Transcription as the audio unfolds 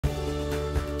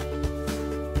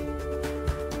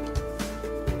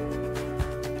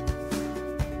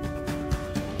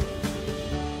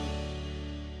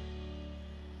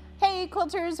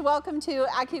quilters, welcome to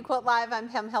AccuQuilt Live. I'm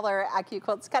Pam Heller,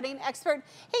 AccuQuilt's cutting expert.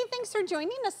 Hey, thanks for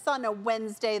joining us on a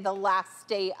Wednesday, the last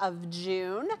day of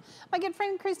June. My good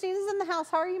friend Christina's in the house.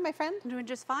 How are you, my friend? I'm doing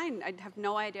just fine. I have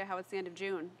no idea how it's the end of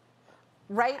June.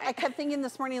 Right? I kept thinking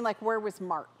this morning, like, where was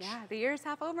March? Yeah, the year's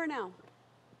half over now.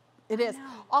 It is.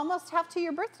 Almost half to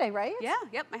your birthday, right? Yeah,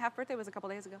 yep. My half birthday was a couple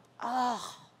days ago.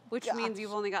 Oh, which means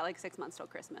you've only got like 6 months till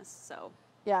Christmas, so.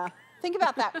 Yeah. Think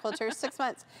about that, quilters, 6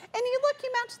 months. And you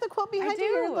match the quilt behind you.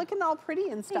 You're looking all pretty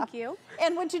and stuff. Thank you.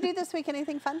 And what'd you do this week?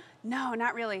 Anything fun? No,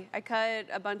 not really. I cut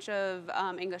a bunch of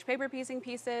English paper piecing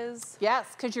pieces.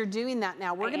 Yes, because you're doing that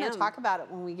now. We're going to talk about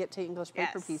it when we get to English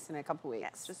paper piece in a couple weeks.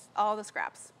 Yes, just all the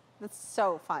scraps. That's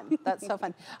so fun. That's so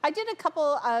fun. I did a couple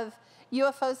of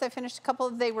UFOs. I finished a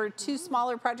couple. They were two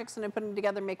smaller projects, and I put them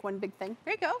together to make one big thing.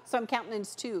 There you go. So I'm counting it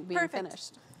as two being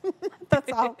finished.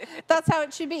 That's all. That's how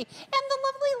it should be. And the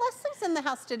lovely Leslie's in the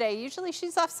house today. Usually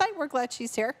she's off site. We're glad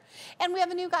she's here. And we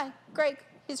have a new guy, Greg.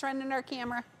 He's running our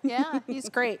camera. Yeah, he's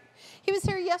great. He was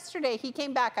here yesterday. He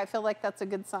came back. I feel like that's a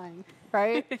good sign,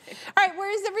 right? All right,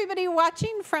 where is everybody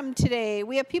watching from today?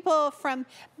 We have people from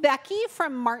Becky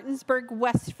from Martinsburg,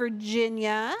 West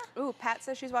Virginia. Ooh, Pat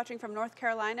says she's watching from North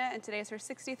Carolina, and today is her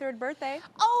 63rd birthday.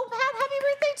 Oh, Pat, happy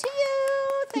birthday to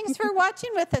you. Thanks for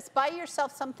watching with us. Buy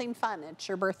yourself something fun. It's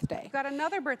your birthday. We've got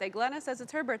another birthday. Glenna says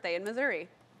it's her birthday in Missouri.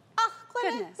 Oh,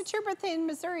 Glenna, it's your birthday in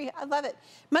Missouri. I love it.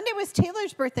 Monday was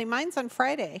Taylor's birthday. Mine's on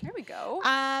Friday. There we go.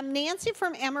 Nancy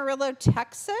from Amarillo,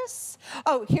 Texas.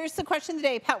 Oh, here's the question of the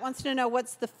day. Pat wants to know,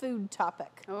 what's the food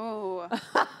topic? Oh,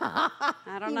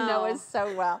 I don't know. You know us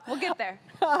so well. We'll get there.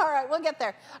 All right, we'll get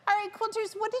there. All right,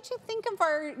 quilters, what did you think of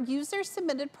our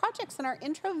user-submitted projects in our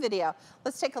intro video?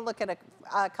 Let's take a look at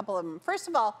a couple of them. First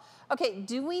of all, okay,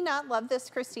 do we not love this,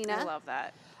 Christina? I love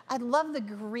that. I love the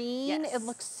green. Yes. It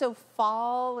looks so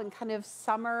fall and kind of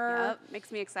summer. Yep, makes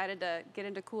me excited to get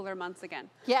into cooler months again.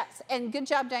 Yes, and good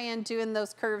job, Diane, doing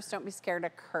those curves. Don't be scared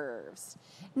of curves.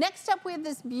 Next up, we have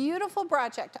this beautiful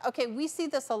project. Okay, we see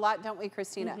this a lot, don't we,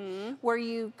 Christina? Where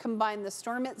you combine the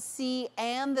Storm at Sea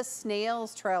and the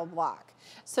Snail's Trail block.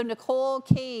 So Nicole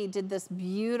K did this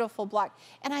beautiful block,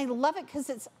 and I love it because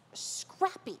it's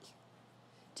scrappy.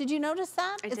 Did you notice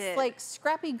that? I It's did. like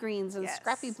scrappy greens and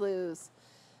scrappy blues.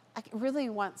 I really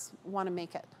want to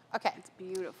make it. Okay. It's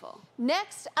beautiful.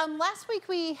 Next, last week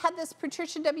we had this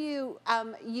Patricia W.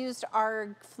 Used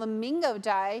our flamingo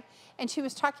dye, and she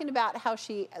was talking about how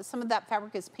some of that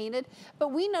fabric is painted,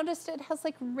 but we noticed it has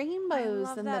like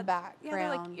rainbows in the background. Yeah, they're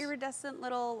like iridescent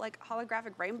little like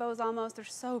holographic rainbows almost. They're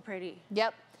so pretty.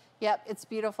 Yep. Yep, it's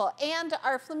beautiful. And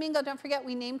our flamingo, don't forget,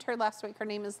 we named her last week. Her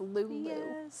name is Lulu.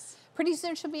 Yes. Pretty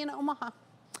soon she'll be in Omaha.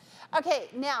 Okay,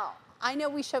 now, I know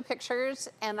we show pictures,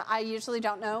 and I usually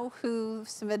don't know who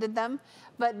submitted them,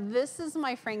 but this is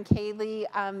my friend Kaylee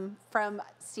from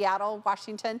Seattle,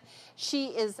 Washington. She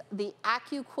is the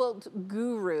AccuQuilt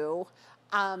guru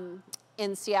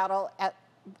in Seattle at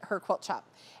her quilt shop.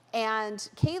 And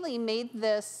Kaylee made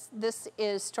this. This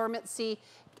is Storm at Sea.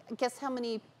 Guess how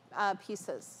many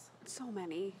pieces? So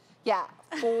many. Yeah,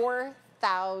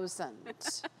 4,000.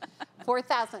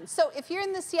 4,000. So if you're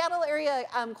in the Seattle area,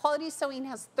 Quality Sewing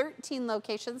has 13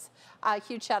 locations.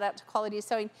 Huge shout out to Quality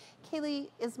Sewing. Kaylee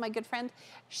is my good friend.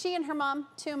 She and her mom,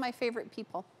 two of my favorite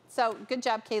people. So good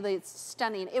job, Kaylee. It's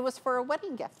stunning. It was for a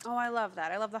wedding gift. Oh, I love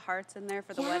that. I love the hearts in there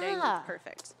for the wedding. It's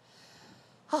perfect.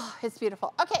 Oh, it's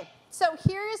beautiful. Okay, so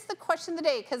here is the question of the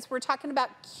day, because we're talking about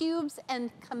cubes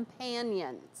and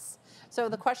companions. So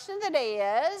the question of the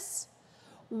day is,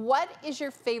 what is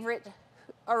your favorite,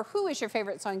 or who is your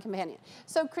favorite sewing companion?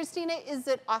 So Christina, is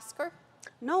it Oscar?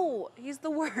 No, he's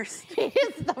the worst. He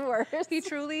is the worst. He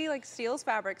truly like steals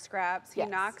fabric scraps. He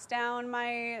knocks down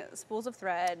my spools of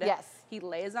thread. Yes. He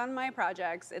lays on my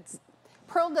projects. It's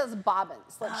Pearl does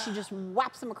bobbins. Like she just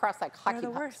whaps them across like hockey they're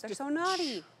the pucks. worst. They're so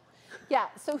naughty. Yeah,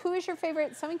 so who is your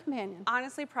favorite sewing companion?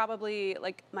 Honestly, probably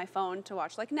like my phone to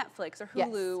watch like Netflix or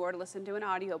Hulu or to listen to an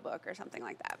audiobook or something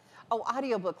like that. Oh,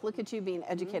 audiobook. Look at you being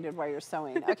educated while you're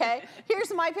sewing, okay?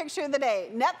 Here's my picture of the day.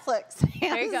 Netflix,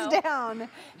 hands down.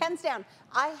 Hands down.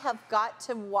 I have got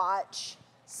to watch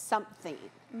something.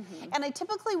 And I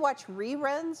typically watch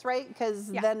reruns, right?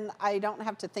 Because then I don't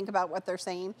have to think about what they're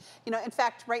saying. You know, in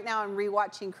fact, right now I'm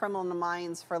rewatching Criminal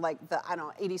Minds for like the, I don't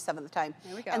know, 87th time.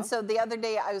 There we go. And so the other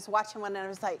day I was watching one and I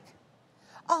was like,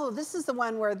 oh, this is the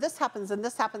one where this happens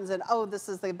and oh, this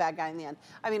is the bad guy in the end.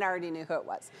 I mean, I already knew who it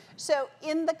was. So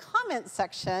in the comments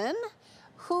section,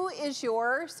 who is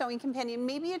your sewing companion?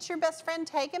 Maybe it's your best friend.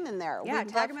 Tag him in there. Yeah,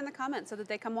 tag them in the comments so that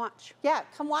they come watch. Yeah,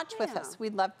 come watch with us.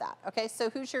 We'd love that. Okay, so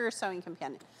who's your sewing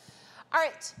companion? All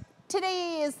right,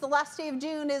 Today is the last day of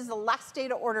June, is the last day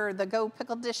to order the Go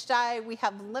Pickle Dish Die. We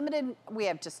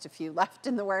have just a few left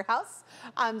in the warehouse,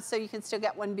 so you can still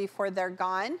get one before they're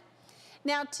gone.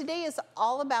 Now, today is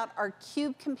all about our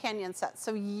Qube companion set.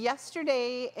 So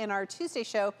yesterday in our Tuesday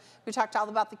show, we talked all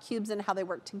about the cubes and how they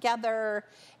work together,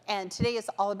 and today is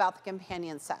all about the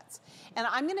companion sets. And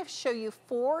I'm gonna show you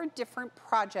 4 different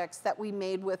projects that we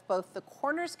made with both the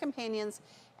corners companions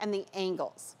and the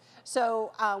angles.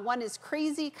 So one is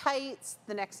Crazy Kites,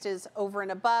 the next is Over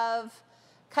and Above,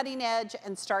 Cutting Edge,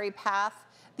 and Starry Path.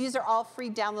 These are all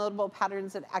free downloadable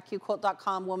patterns at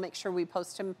AccuQuilt.com. We'll make sure we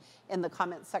post them in the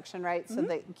comments section, right? So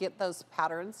they get those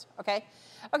patterns, okay?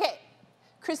 Okay,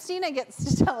 Christina gets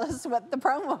to tell us what the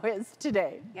promo is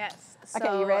today. Yes.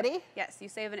 Okay, you ready? Yes, you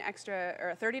save an extra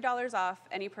or $30 off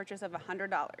any purchase of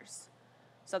 $100.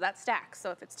 So that stacks.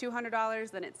 So if it's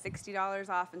 $200, then it's $60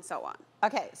 off and so on.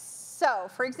 Okay. So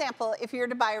for example, if you were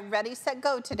to buy a Ready, Set,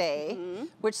 Go today,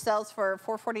 which sells for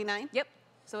 $4.49. Yep.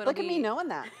 So it'll Look at me knowing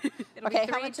that. Okay,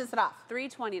 how much is it off?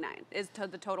 $3.29 is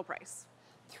the total price.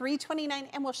 $3.29,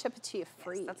 and we'll ship it to you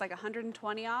free. Yes, that's like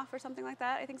 120 off or something like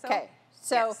that, I think so. Okay,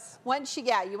 so once you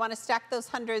want to stack those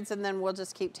hundreds, and then we'll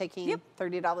just keep taking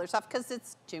 $30 off because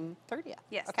it's June 30th.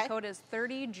 Yes, okay? The code is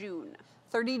 30June.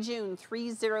 30 June,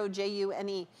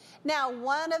 30JUNE. Now,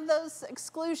 one of those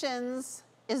exclusions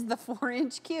is the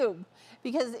 4-inch cube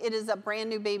because it is a brand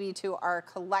new baby to our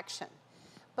collection.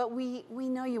 But we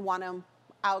know you want them.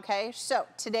 Okay, so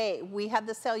today, we had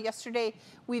the sale yesterday.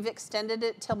 We've extended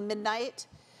it till midnight.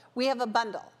 We have a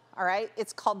bundle, all right?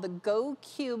 It's called the Go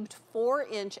Cubed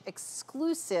 4-inch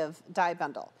exclusive die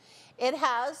bundle. It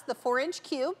has the 4-inch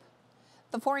cube,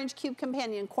 the 4-inch cube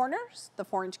companion corners, the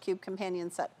 4-inch cube companion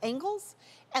set angles,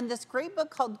 and this great book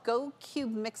called Go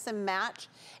Cube Mix and Match.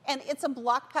 And it's a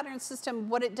block pattern system.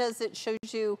 What it does, it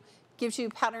gives you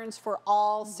patterns for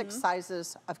all 6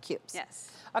 sizes of cubes.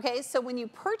 Yes. Okay, so when you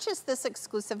purchase this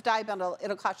exclusive die bundle,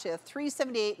 it'll cost you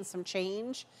 $378 and some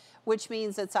change, which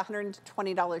means it's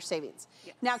 $120 savings.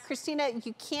 Yes. Now, Christina,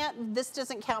 this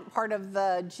doesn't count part of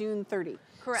the June 30.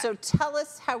 Correct. So tell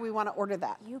us how we want to order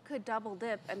that. You could double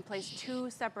dip and place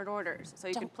 2 separate orders. So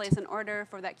you could place an order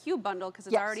for that Qube bundle because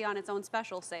it's already on its own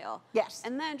special sale. Yes.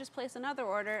 And then just place another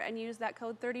order and use that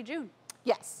code 30June.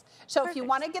 Yes. So if you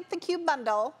want to get the Qube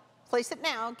bundle, place it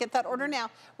now, get that order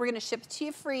now. We're going to ship it to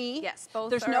you free. Yes,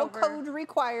 both There's are no over. code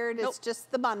required. It's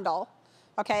just the bundle.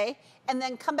 Okay? And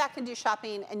then come back and do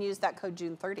shopping and use that code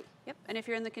June 30. Yep. And if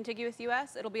you're in the contiguous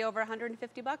US, it'll be over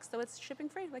 $150, so it's shipping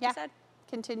free, like you said.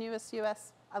 Continuous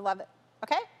US. I love it.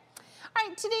 Okay? All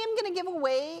right, today I'm going to give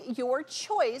away your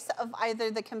choice of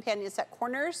either the companion set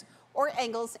corners or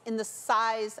angles in the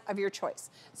size of your choice.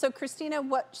 So Christina,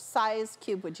 what size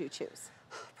cube would you choose?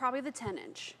 Probably the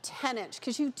 10-inch. 10-inch,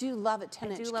 because you do love a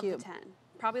 10-inch cube. I do love the 10.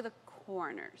 Probably the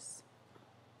corners,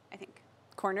 I think.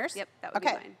 Corners? Yep, that would be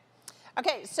mine.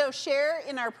 Okay, so share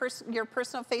in your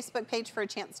personal Facebook page for a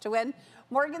chance to win.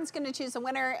 Morgan's going to choose a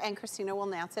winner, and Christina will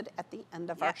announce it at the end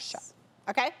of our show.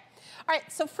 Okay? All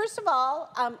right, so first of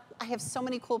all, I have so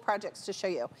many cool projects to show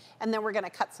you, and then we're going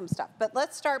to cut some stuff. But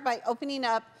let's start by opening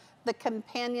up the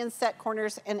companion set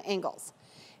corners and angles.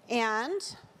 And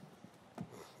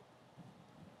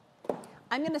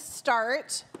I'm going to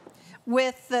start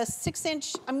with the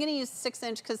 6-inch. I'm going to use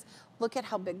 6-inch because look at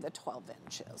how big the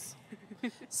 12-inch is.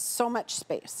 So much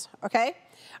space, okay?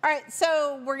 All right,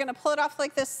 so we're going to pull it off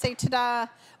like this, say ta-da.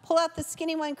 Pull out the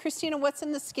skinny one. Christina, what's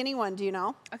in the skinny one? Do you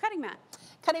know? A cutting mat.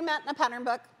 Cutting mat and a pattern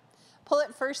book. Pull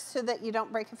it first so that you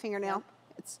don't break a fingernail.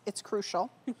 It's crucial,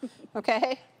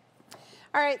 okay?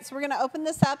 All right, so we're going to open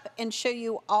this up and show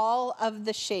you all of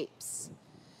the shapes.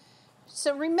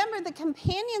 So remember, the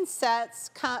companion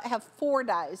sets have 4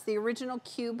 dies. The original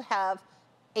cube have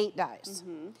 8 dies.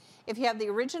 If you have the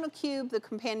original cube, the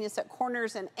companion set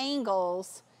corners and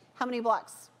angles, how many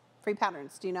blocks? Free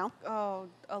patterns, do you know? Oh,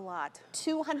 a lot.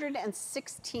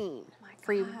 216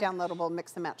 free downloadable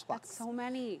mix and match blocks. That's so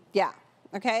many. Yeah,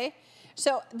 okay?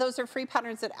 So those are free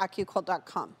patterns at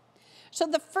AccuQuilt.com. So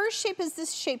the first shape is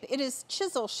this shape. It is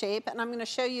chisel shape, and I'm going to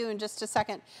show you in just a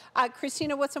second.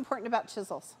 Christina, what's important about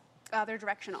chisels? They're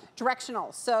directional.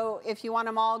 Directional. So if you want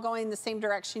them all going the same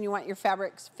direction, you want your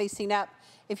fabrics facing up.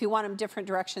 If you want them different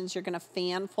directions, you're going to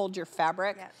fan fold your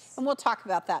fabric. Yes. And we'll talk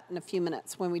about that in a few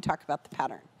minutes when we talk about the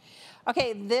pattern.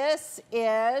 Okay, this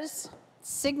is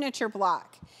signature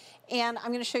block. And I'm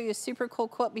going to show you a super cool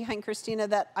quilt behind Christina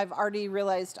that I've already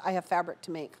realized I have fabric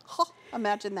to make. Oh,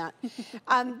 imagine that.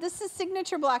 This is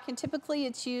signature block, and typically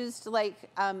it's used like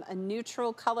a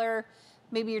neutral color.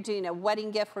 Maybe you're doing a wedding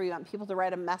gift where you want people to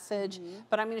write a message.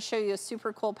 But I'm going to show you a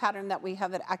super cool pattern that we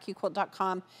have at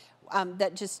AccuQuilt.com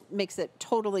that just makes it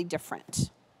totally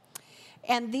different.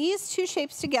 And these two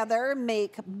shapes together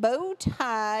make bow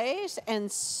ties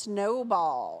and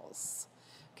snowballs.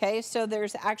 Okay, so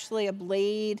there's actually a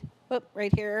blade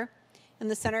right here in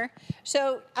the center.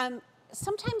 So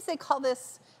sometimes they call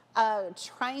this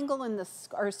triangle in the,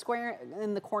 or square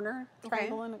in the corner.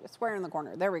 Triangle in square in the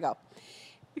corner. There we go.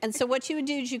 And so what you would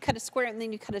do is you cut a square and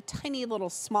then you cut a tiny little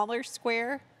smaller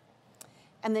square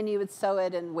and then you would sew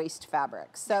it in waste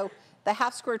fabric. So the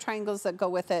half square triangles that go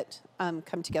with it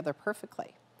come together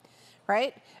perfectly,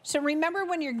 right? So remember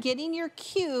when you're getting your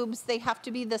cubes, they have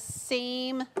to be the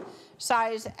same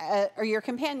size, or your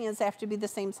companions, they have to be the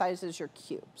same size as your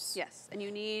cubes. Yes, and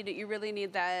you really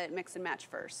need that mix and match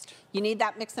first. You need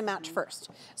that mix and match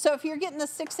first. So if you're getting the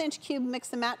 6-inch cube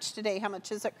mix and match today, how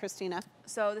much is it, Christina?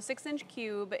 So the 6-inch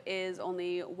cube is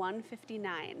only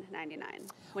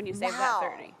 $159.99 when you save that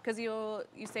 30, because you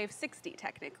save 60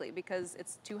 technically, because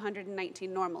it's $219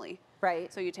 normally.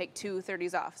 Right. So you take 2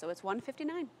 30s off, so it's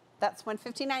 $159. That's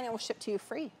 $159. It will ship to you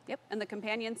free. Yep, and the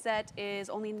companion set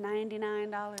is only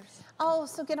 $99. Oh,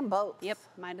 so get them both. Yep,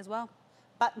 might as well.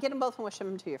 But get them both and we'll ship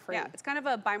them to you free. Yeah, it's kind of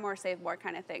a buy more, save more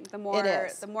kind of thing. The more, it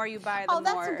is. The more you buy, the oh,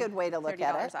 more that's a good way to look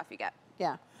at it. $30 off you get.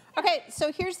 Yeah. Okay,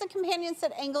 so here's the companion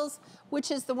set angles,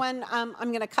 which is the one I'm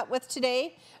going to cut with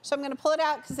today. So I'm going to pull it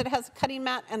out because it has a cutting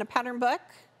mat and a pattern book.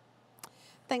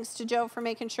 Thanks to Joe for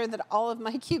making sure that all of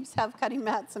my cubes have cutting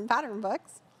mats and pattern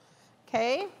books.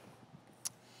 Okay.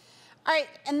 All right,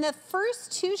 and the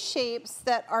first two shapes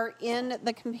that are in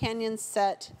the companion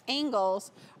set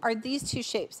angles are these two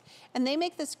shapes. And they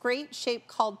make this great shape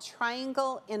called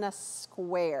triangle in a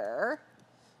square.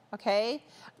 Okay,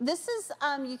 this is,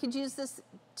 you could use this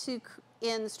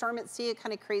in Storm at Sea. It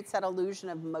kind of creates that illusion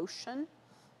of motion.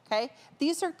 Okay,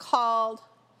 these are called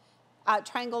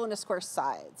triangle in a square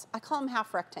sides. I call them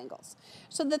half rectangles.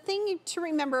 So the thing to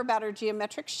remember about our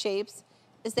geometric shapes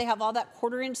is they have all that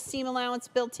 1/4-inch seam allowance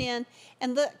built in.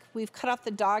 And look, we've cut off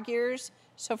the dog ears.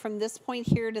 So from this point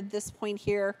here to this point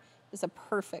here is a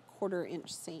perfect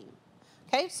 1/4-inch seam.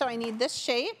 Okay, so I need this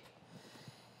shape.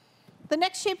 The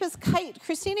next shape is kite.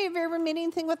 Christina, have you ever made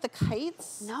anything with the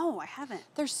kites? No, I haven't.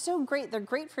 They're so great. They're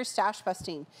great for stash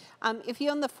busting. If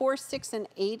you own the 4, 6, and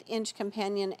 8-inch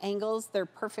companion angles, they're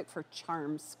perfect for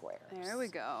charm squares. There we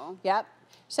go. Yep.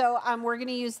 So we're going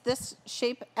to use this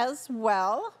shape as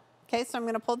well. Okay, so I'm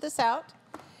going to pull this out.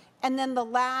 And then the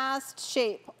last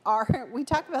shape are, we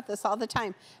talk about this all the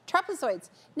time, trapezoids.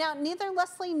 Now, neither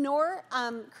Leslie nor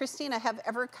Christina have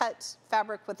ever cut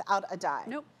fabric without a die.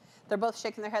 Nope. They're both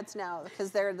shaking their heads now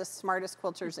because they're the smartest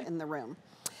quilters in the room.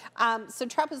 So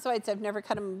trapezoids, I've never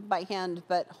cut them by hand,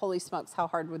 but holy smokes, how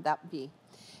hard would that be?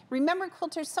 Remember,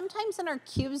 quilters, sometimes in our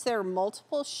cubes there are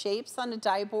multiple shapes on a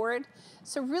die board.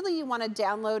 So really you want to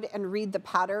download and read the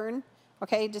pattern,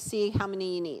 okay, to see how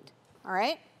many you need. All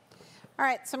right? All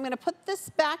right, so I'm going to put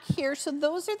this back here. So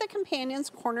those are the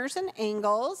companions, corners and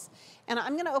angles. And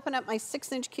I'm going to open up my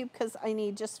 6-inch cube because I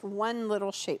need just one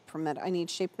little shape from it. I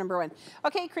need shape number 1.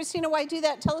 Okay, Christina, why do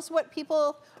that? Tell us what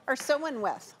people are sewing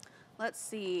with. Let's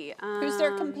see. Who's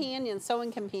their companions,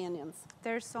 sewing companions?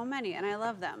 There's so many, and I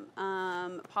love them.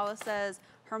 Paula says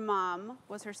her mom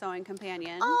was her sewing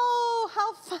companion. Oh,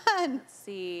 how fun. Let's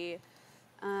see.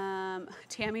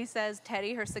 Tammy says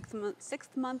Teddy, her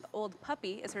 6-month-old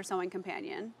puppy, is her sewing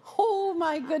companion. Oh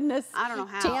my goodness. I don't know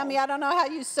how. Tammy, I don't know how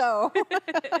you sew.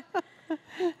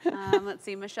 Let's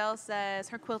see. Michelle says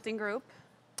her quilting group.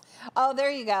 Oh,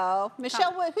 there you go.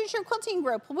 Michelle, who's your quilting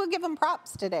group? We'll give them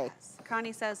props today. Yes.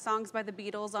 Connie says songs by the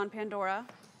Beatles on Pandora.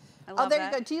 I love Oh, there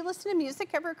that. you go. Do you listen to music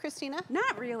ever, Christina?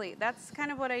 Not really. That's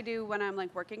kind of what I do when I'm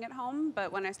like working at home,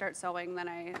 but when I start sewing, then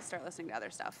I start listening to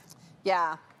other stuff.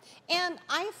 Yeah. And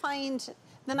I find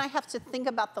then I have to think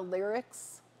about the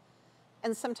lyrics,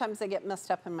 and sometimes they get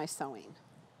messed up in my sewing.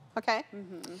 Okay?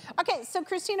 Okay, so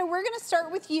Christina, we're going to start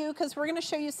with you because we're going to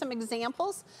show you some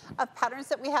examples of patterns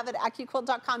that we have at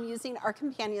AccuQuilt.com using our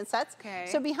companion sets. Okay.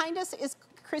 So behind us is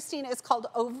Christina, is called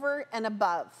Over and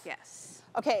Above. Yes.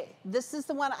 Okay, this is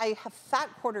the one. I have fat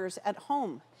quarters at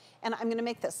home, and I'm going to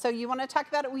make this. So you want to talk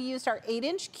about it? We used our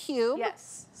 8-inch cube.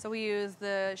 Yes. So we use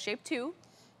the shape 2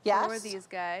 Yes. for these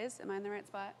guys. Am I in the right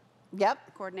spot? Yep.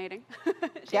 Coordinating.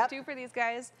 Shape Yep. 2 for these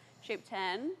guys. Shape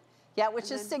 10. Yeah,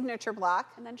 which is signature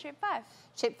block. And then shape 5.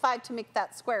 Shape 5 to make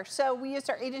that square. So we used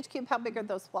our 8-inch cube. How big are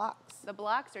those blocks? The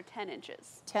blocks are 10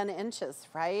 inches. 10 inches,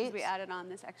 right? We added on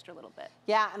this extra little bit.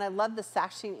 Yeah, and I love the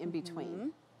sashing in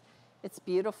between. It's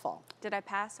beautiful. Did I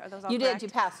pass? Are those all You correct? did.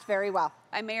 You passed very well.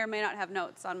 I may or may not have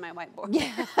notes on my whiteboard.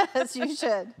 Yes, you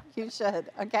should. You should.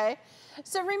 Okay.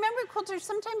 So remember, quilters,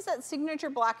 sometimes that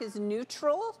signature block is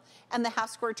neutral, and the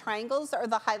half square triangles are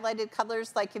the highlighted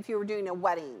colors. Like if you were doing a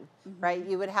wedding, right?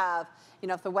 You would have, you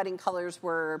know, if the wedding colors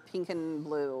were pink and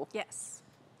blue. Yes.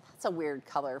 That's a weird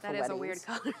color for weddings. That is a weird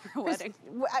color for a wedding.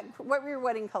 What were your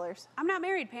wedding colors? I'm not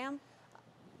married, Pam.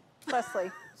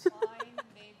 Leslie. Wine,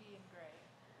 navy, and gray.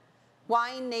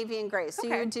 Wine, navy, and gray. So you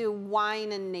Okay. would do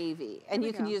wine and navy, and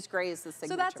you can use gray as the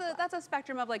signature. So that's a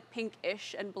spectrum of like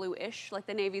pink-ish and blue-ish. Like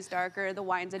the navy's darker, the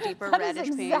wine's a deeper That reddish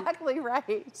is pink. exactly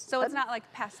right. So it's not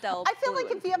like pastel. I feel blue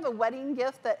like and if you have a wedding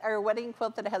gift or a wedding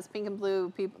quilt that has pink and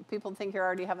blue, people think you're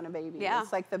already having a baby. Yeah.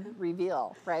 It's like the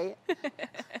reveal, right?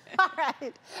 All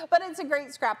right. But it's a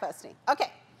great scrap busting.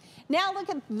 Okay. Now look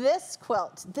at this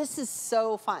quilt. This is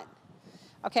so fun.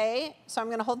 Okay, so I'm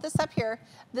going to hold this up here.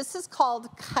 This is called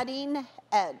Cutting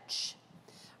Edge.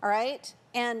 All right,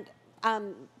 and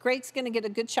Greg's going to get a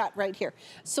good shot right here.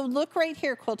 So look right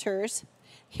here, quilters.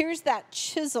 Here's that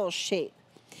chisel shape.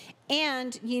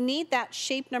 And you need that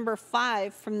shape number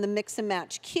 5 from the Mix and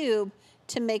Match Qube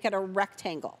to make it a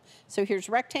rectangle. So here's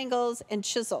rectangles and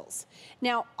chisels.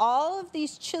 Now, all of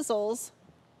these chisels,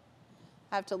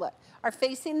 I have to look, are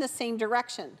facing the same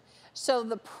direction. So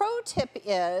the pro tip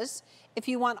is, if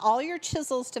you want all your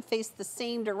chisels to face the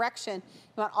same direction,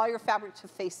 you want all your fabric to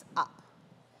face up.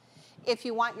 If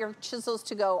you want your chisels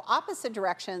to go opposite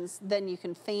directions, then you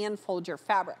can fan fold your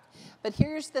fabric. But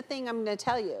here's the thing I'm going to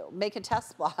tell you. Make a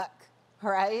test block,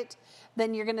 all right?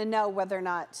 Then you're going to know whether or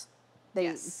not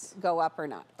they go up or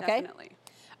not, okay? Definitely.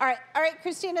 All right,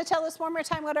 Christina, tell us one more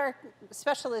time what our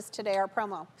special is today, our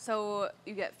promo. So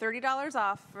you get $30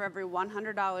 off for every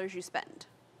 $100 you spend.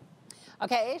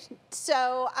 Okay,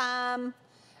 so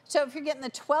so if you're getting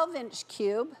the 12-inch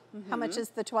cube, how much is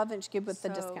the 12-inch cube with the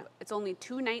discount? It's only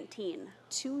 $219.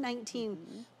 $219.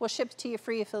 We'll ship it to you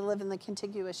free if you live in the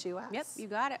contiguous U.S. Yep, you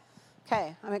got it.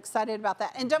 Okay, I'm excited about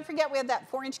that. And don't forget, we have that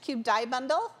 4-inch cube die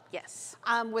bundle. Yes.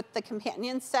 With the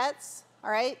companion sets,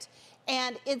 all right?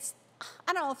 And it's,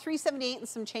 I don't know, $378 and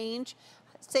some change.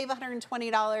 Save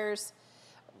 $120.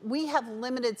 We have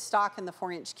limited stock in the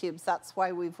 4-inch cubes. That's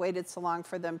why we've waited so long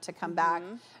for them to come back.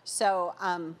 So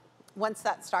once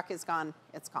that stock is gone,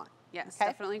 it's gone. Yes,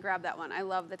 okay? definitely grab that one. I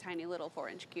love the tiny little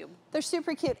 4-inch cube. They're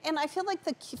super cute. And I feel like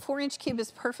the 4-inch cube is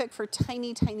perfect for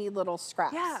tiny, tiny little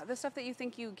scraps. Yeah, the stuff that you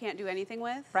think you can't do anything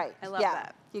with. Right. I love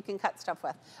that. You can cut stuff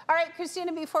with. All right,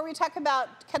 Christina, before we talk about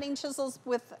cutting chisels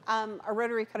with a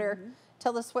rotary cutter,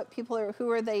 tell us what who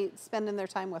are they spending their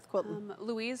time with quilting?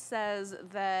 Louise says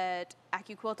that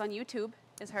AccuQuilt on YouTube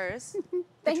is hers.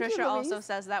 Thank you, Patricia Louise. also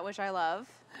says that, which I love.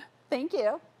 Thank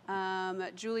you.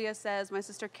 Julia says, my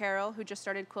sister Carol, who just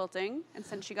started quilting, and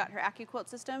since she got her AccuQuilt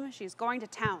system, she's going to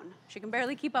town. She can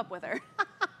barely keep up with her.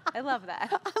 I love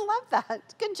that. I love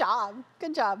that. Good job.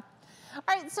 Good job.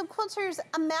 All right, so quilters,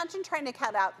 imagine trying to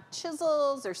cut out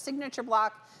chisels or signature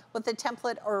block with a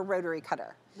template or a rotary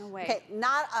cutter. No way. Okay,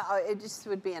 it just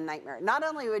would be a nightmare. Not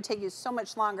only would it take you so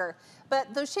much longer,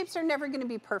 but those shapes are never going to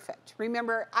be perfect.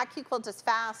 Remember, AccuQuilt is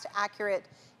fast, accurate.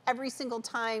 Every single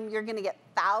time, you're going to get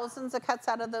thousands of cuts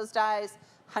out of those dies,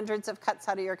 hundreds of cuts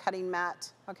out of your cutting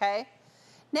mat, okay?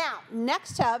 Now,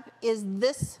 next up is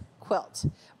this quilt,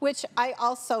 which I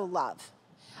also love.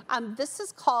 This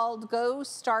is called Go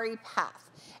Starry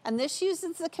Path, and this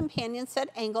uses the companion set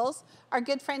angles. Our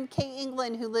good friend Kay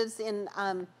England, who lives in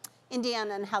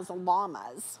Indiana and has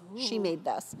llamas, she made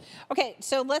this. Okay,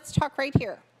 so let's talk right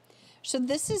here. So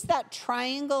this is that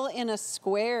triangle in a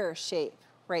square shape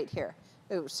right here.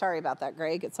 Oh, sorry about that,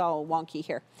 Greg. It's all wonky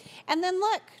here. And then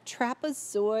look,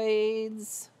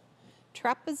 trapezoids.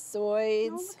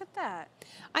 Trapezoids. Oh, look at that.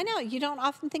 I know, you don't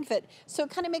often think of it. So it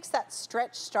kind of makes that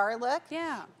stretch star look.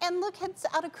 Yeah. And look, it's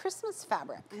out of Christmas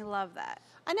fabric. I love that.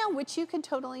 I know, which you could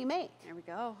totally make. There we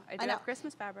go. I do know. have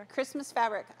Christmas fabric. Christmas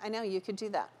fabric. I know, you could do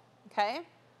that. Okay?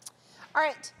 All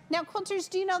right. Now, quilters,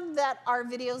 do you know that our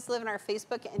videos live in our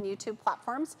Facebook and YouTube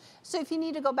platforms? So if you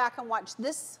need to go back and watch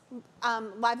this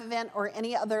live event or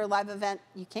any other live event,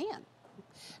 you can.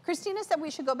 Christina said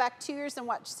we should go back 2 years and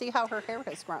see how her hair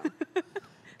has grown.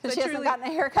 Because she hasn't gotten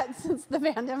a haircut since the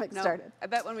pandemic started. I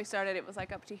bet when we started, it was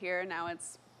like up to here, and now we're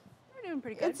doing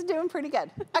pretty good. It's doing pretty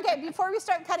good. Okay, before we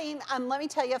start cutting, let me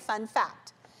tell you a fun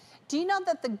fact. Do you know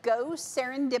that the Go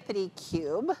Serendipity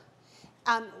Qube,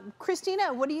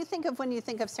 Christina, what do you think of when you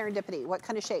think of serendipity? What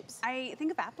kind of shapes? I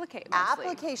think of applique mostly.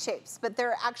 Applique shapes, but there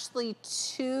are actually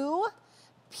 2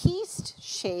 pieced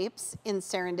shapes in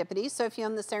serendipity. So if you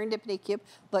own the Serendipity Qube,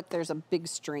 look, there's a big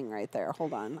string right there.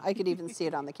 Hold on. I could even see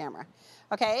it on the camera.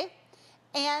 Okay?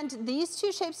 And these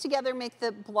two shapes together make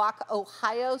the block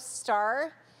Ohio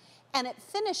Star, and it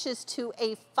finishes to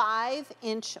a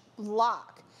 5-inch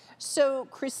block. So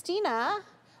Christina,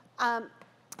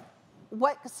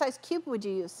 what size cube would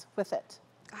you use with it?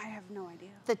 I have no idea.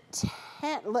 The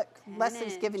 10, look,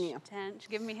 Leslie's giving you. 10, she's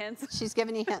giving me hints. She's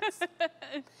giving you hints.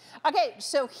 Okay,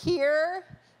 so here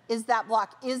is that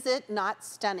block. Is it not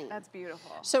stunning? That's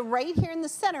beautiful. So right here in the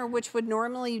center, which would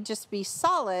normally just be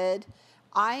solid,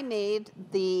 I made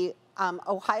the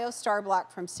Ohio Star block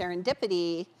from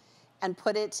Serendipity and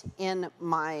put it in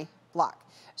my block.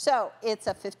 So it's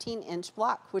a 15-inch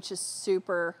block, which is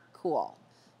super cool.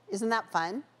 Isn't that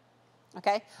fun?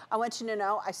 Okay, I want you to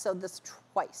know I sewed this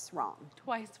twice wrong.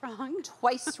 Twice wrong?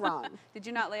 Twice wrong. Did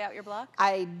you not lay out your block?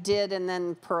 I did, and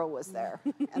then Pearl was there,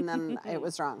 and then it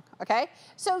was wrong, okay?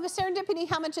 So the Serendipity,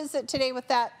 how much is it today with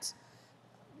that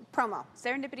promo?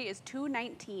 Serendipity is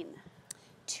 $2.19.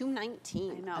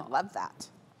 $2.19. I know. I love that.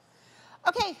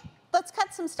 Okay, let's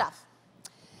cut some stuff.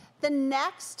 The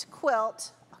next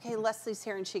quilt, okay, Leslie's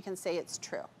here and she can say it's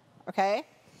true, okay,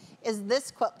 is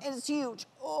this quilt. It's huge.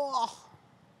 Oh.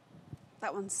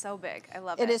 That one's so big. I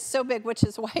love it. It is so big, which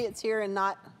is why it's here and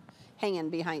not hanging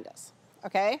behind us,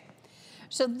 okay?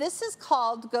 So this is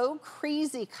called Go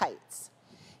Crazy Kites.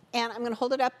 And I'm going to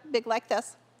hold it up big like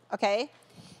this, okay?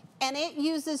 And it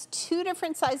uses 2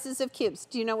 different sizes of cubes.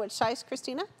 Do you know which size,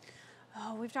 Christina?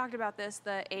 Oh, we've talked about this,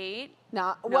 the 8.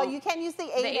 No. Well, you can use the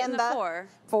 8, the 8 and the 4.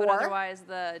 4. But otherwise,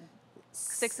 the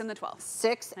 6 and the 12.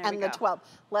 6 There and we the go. 12.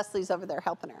 Leslie's over there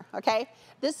helping her, okay?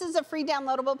 This is a free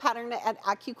downloadable pattern at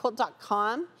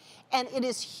AccuQuilt.com, and it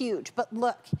is huge. But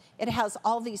look, it has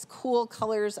all these cool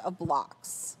colors of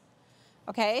blocks,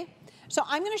 okay? So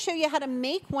I'm going to show you how to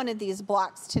make one of these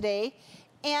blocks today.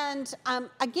 And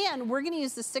again, we're going to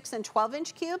use the 6 and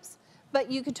 12-inch cubes,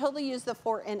 but you could totally use the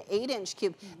 4 and 8-inch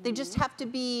cube. They just have to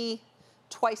be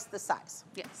twice the size.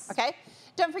 Yes. Okay?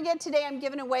 Don't forget, today I'm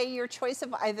giving away your choice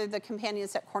of either the companion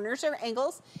set corners or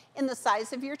angles in the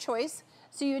size of your choice.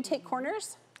 So you would take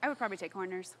corners? I would probably take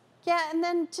corners. Yeah, and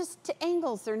then just to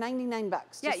angles, they're 99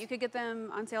 bucks. Yeah, you could get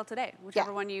them on sale today.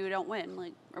 Whichever one you don't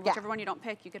win, or whichever one you don't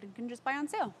pick, you can just buy on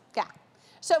sale. Yeah.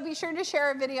 So be sure to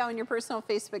share a video on your personal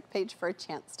Facebook page for a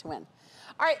chance to win.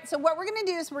 All right, so what we're going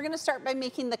to do is we're going to start by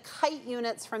making the kite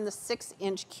units from the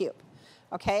 6-inch cube.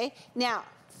 Okay? Now,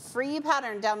 free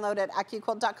pattern download at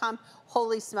AccuQuilt.com.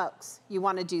 Holy smokes, you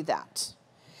want to do that.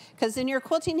 Because in your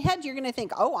quilting head, you're going to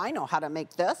think, oh, I know how to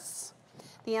make this.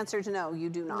 The answer is no, you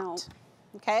do not. No.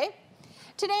 Okay?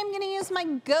 Today I'm going to use my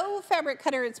Go fabric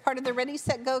cutter. It's part of the Ready,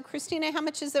 Set, Go. Christina, how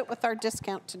much is it with our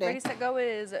discount today? Ready, Set, Go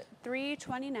is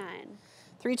 $3.29.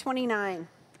 $3.29.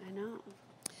 I know.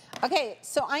 Okay,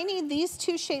 so I need these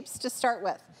 2 shapes to start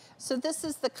with. So this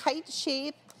is the kite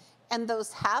shape and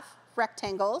those half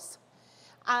rectangles.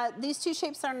 These 2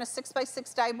 shapes are on a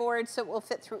 6x6 die board, so it will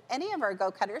fit through any of our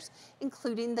Go cutters,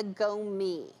 including the Go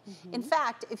Me. In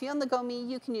fact, if you own the Go Me,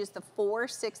 you can use the 4,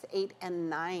 6, 8,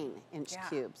 and 9-inch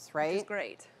cubes, right? Which is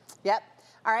great. Yep.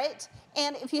 All right.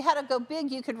 And if you had a Go Big,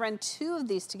 you could run 2 of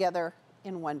these together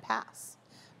in one pass.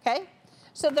 Okay?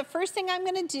 So the first thing I'm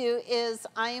going to do is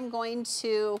I am going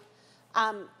to,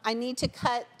 I need to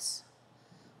cut,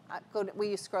 will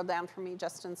you scroll down for me,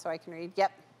 Justin, so I can read?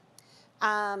 Yep.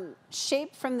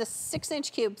 Shape from the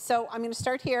 6-inch cube. So I'm going to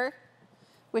start here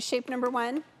with shape number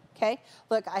 1. Okay.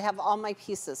 Look, I have all my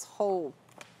pieces whole.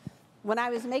 When I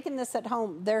was making this at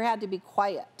home, there had to be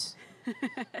quiet.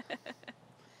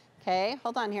 Okay,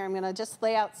 hold on here. I'm going to just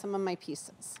lay out some of my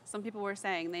pieces. Some people were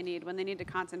saying when they need to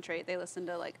concentrate, they listen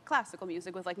to like classical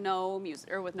music with like no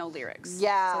music or with no lyrics.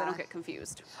 Yeah. So they don't get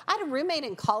confused. I had a roommate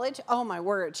in college. Oh my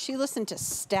word, she listened to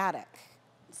static.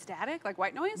 Static, like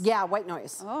white noise? Yeah, white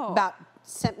noise. Oh. About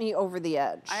sent me over the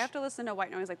edge. I have to listen to white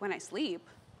noise like when I sleep,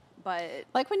 but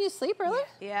like when you sleep, really?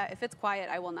 yeah, if it's quiet,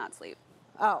 I will not sleep.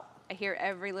 Oh, I hear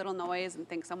every little noise and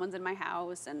think someone's in my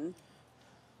house and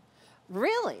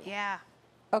really? yeah.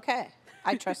 Okay,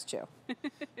 I trust you.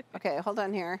 Okay, hold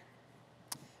on here.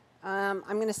 I'm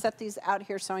going to set these out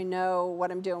here so I know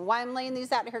what I'm doing. Why I'm laying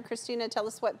these out here, Christina, tell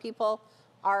us what people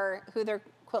are, who they're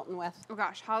quilting with. Oh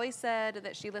gosh, Holly said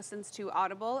that she listens to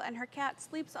Audible and her cat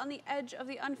sleeps on the edge of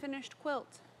the unfinished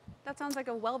quilt. That sounds like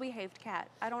a well-behaved cat.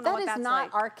 I don't know what that's like. That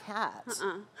is not our cat.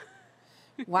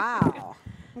 Wow.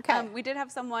 Okay. We did have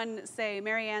someone say,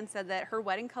 Marianne said that her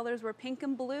wedding colors were pink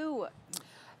and blue.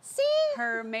 See?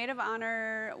 Her maid of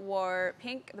honor wore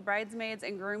pink, the bridesmaids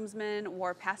and groomsmen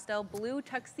wore pastel blue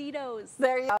tuxedos.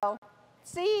 There you go.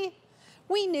 See?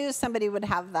 We knew somebody would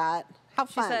have that. How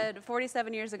She fun. said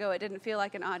 47 years ago it didn't feel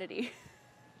like an oddity.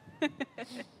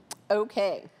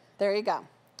 Okay, there you go.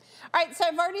 All right, so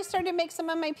I've already started to make some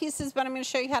of my pieces, but I'm going to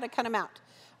show you how to cut them out.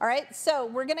 All right, so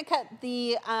we're going to cut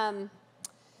the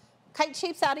kite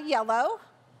shapes out of yellow,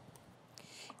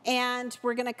 and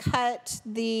we're going to cut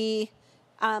the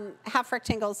half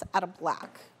rectangles out of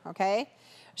black, okay?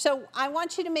 So I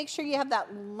want you to make sure you have that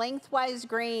lengthwise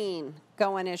grain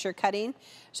going as you're cutting.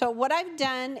 So what I've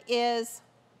done is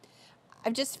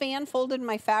I've just fan folded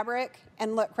my fabric,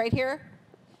 and look right here,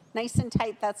 nice and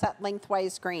tight, that's that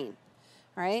lengthwise grain.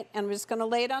 All right, and I'm just gonna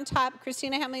lay it on top.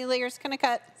 Christina, how many layers can I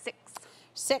cut? 6.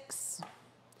 6.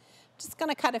 Just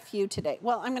gonna cut a few today.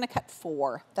 Well, I'm gonna cut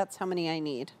 4. That's how many I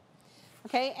need.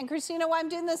 Okay, and Christina, while I'm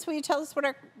doing this, will you tell us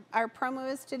what our promo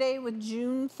is today with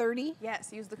June 30?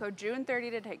 Yes, use the code June30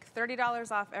 to take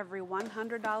 $30 off every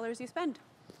 $100 you spend.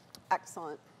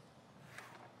 Excellent.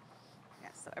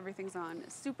 Yes, so everything's on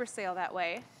super sale that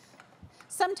way.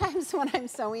 Sometimes when I'm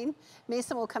sewing,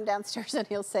 Mason will come downstairs and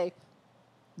he'll say,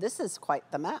 "This is quite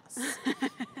the mess."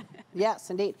 Yes,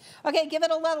 indeed. Okay, give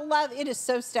it a little love. It is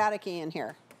so staticky in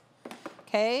here.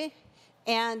 Okay,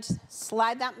 and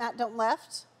slide that mat down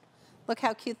left. Look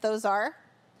how cute those are.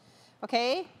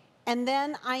 Okay, and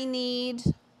then I need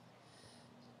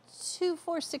 2,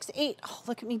 4, 6, 8. Oh,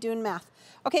 look at me doing math.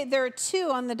 Okay, there are 2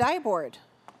 on the die board.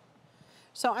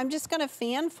 So I'm just going to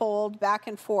fan fold back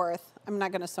and forth. I'm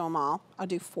not going to sew them all. I'll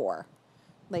do 4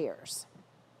 layers.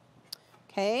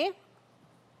 Okay.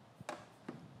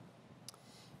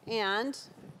 And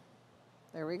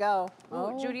there we go.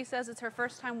 Oh, Judy says it's her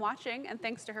first time watching, and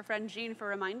thanks to her friend Jean for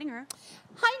reminding her.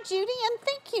 Hi, Judy, and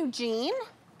thank you, Jean.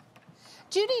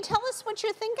 Judy, tell us what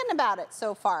you're thinking about it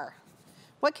so far.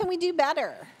 What can we do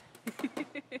better?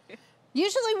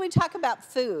 Usually we talk about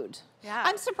food. Yeah.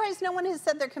 I'm surprised no one has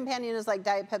said their companion is like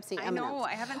Diet Pepsi M&Ms. I know,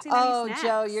 I haven't seen any snacks. Oh,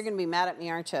 Joe, you're going to be mad at me,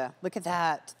 aren't you? Look at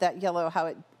that yellow, how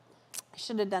I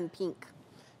should have done pink.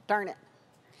 Darn it.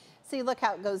 See, look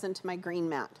how it goes into my green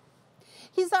mat.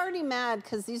 He's already mad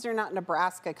because these are not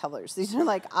Nebraska colors. These are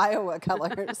like Iowa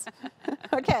colors.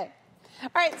 Okay. All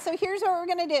right, so here's what we're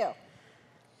going to do.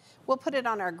 We'll put it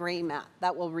on our gray mat.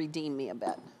 That will redeem me a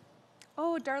bit.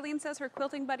 Oh, Darlene says her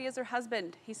quilting buddy is her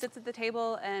husband. He sits at the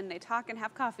table and they talk and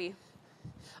have coffee.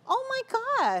 Oh my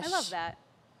gosh. I love that.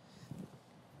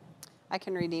 I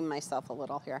can redeem myself a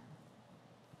little here.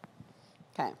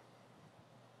 Okay.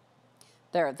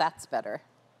 There, that's better.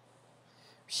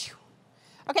 Whew.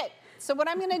 Okay, so what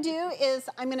I'm going to do is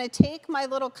I'm going to take my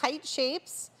little kite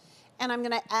shapes and I'm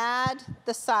going to add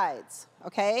the sides,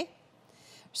 okay?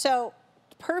 So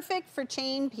perfect for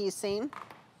chain piecing.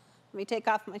 Let me take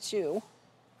off my shoe.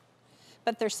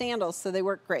 But they're sandals, so they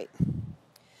work great.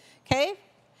 Okay,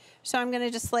 so I'm going to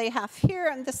just lay half here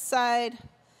on this side,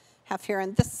 half here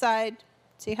on this side.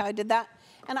 See how I did that?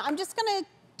 And I'm just going to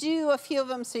do a few of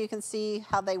them so you can see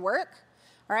how they work.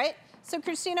 All right, so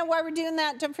Christina, while we're doing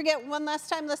that, don't forget one last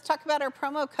time, let's talk about our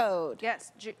promo code.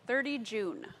 Yes, 30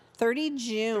 June. 30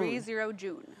 June. 30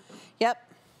 June. Yep.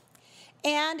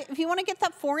 And if you want to get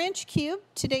that 4-inch cube,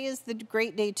 today is the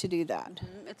great day to do that.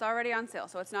 It's already on sale,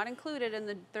 so it's not included in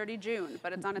the 30 June,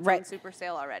 but it's on its Right. own super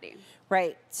sale already.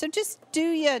 Right. So just do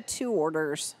you 2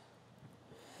 orders.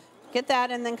 Get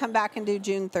that and then come back and do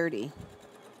June 30.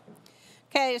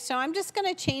 Okay, so I'm just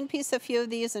going to chain piece a few of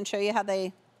these and show you how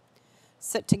they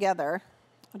sit together.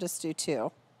 I'll just do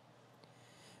 2.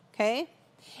 Okay?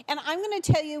 And I'm going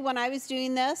to tell you when I was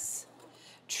doing this,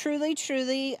 truly,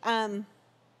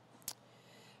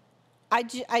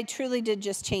 I truly did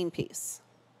just chain piece.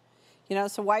 You know,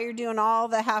 so while you're doing all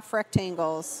the half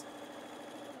rectangles,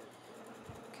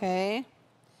 okay,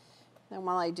 then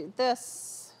while I do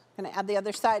this, I'm going to add the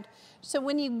other side. So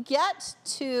when you get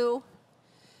to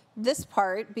this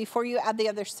part, before you add the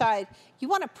other side, you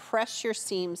want to press your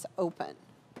seams open.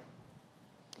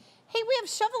 Hey, we have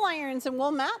shovel irons and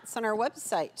wool mats on our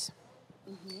website.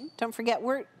 Don't forget,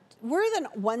 we're the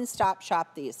one-stop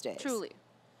shop these days. Truly.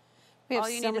 We have All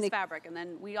you so need many. is fabric, and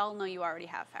then we all know you already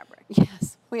have fabric.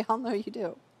 Yes, we all know you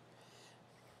do.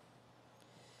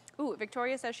 Ooh,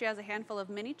 Victoria says she has a handful of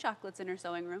mini chocolates in her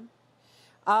sewing room.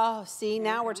 Oh, see,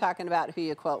 now we're talking about who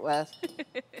you quilt with.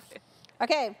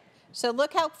 Okay, so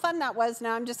look how fun that was.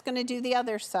 Now I'm just going to do the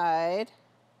other side.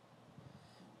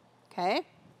 Okay.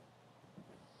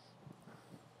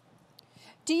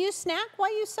 Do you snack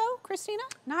while you sew, Christina?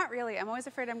 Not really. I'm always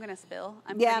afraid I'm going to spill.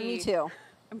 Me too.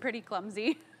 I'm pretty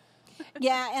clumsy.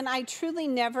 Yeah, and I truly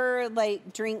never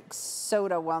like drink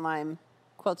soda while I'm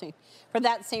quilting for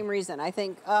that same reason. I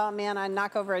think, oh man, I'd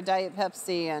knock over a Diet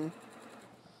Pepsi and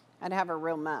I'd have a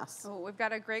real mess. Oh, we've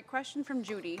got a great question from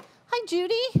Judy. Hi,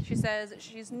 Judy. She says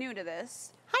she's new to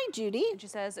this. Hi, Judy. And she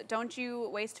says, don't you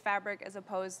waste fabric as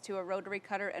opposed to a rotary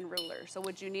cutter and ruler? So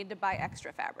would you need to buy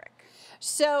extra fabric?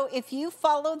 So if you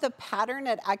follow the pattern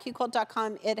at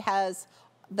AccuQuilt.com, it has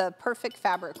the perfect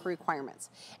fabric requirements.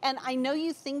 And I know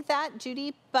you think that,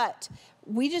 Judy, but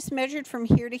we just measured from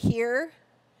here to here,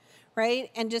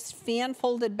 right? And just fan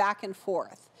folded back and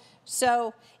forth.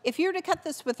 So if you were to cut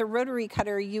this with a rotary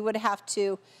cutter, you would have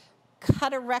to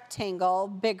cut a rectangle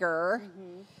bigger,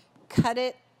 cut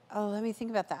it, oh, let me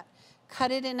think about that.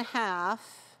 Cut it in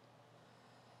half,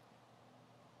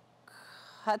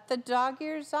 cut the dog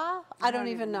ears off? I don't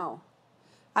even know.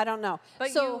 I don't know.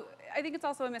 But so, I think it's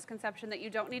also a misconception that you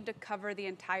don't need to cover the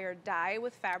entire die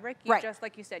with fabric. You just,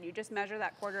 like you said, you just measure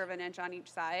that 1/4 of an inch on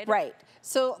each side. Right.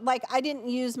 So like I didn't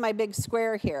use my big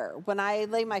square here. When I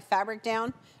lay my fabric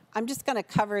down, I'm just gonna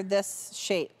cover this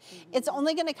shape. It's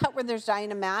only gonna cut where there's dye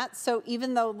in a mat. So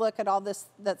even though, look at all this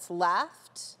that's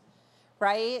left,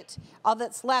 right? All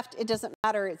that's left, it doesn't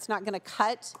matter. It's not gonna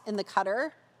cut in the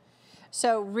cutter.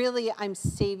 So really I'm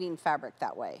saving fabric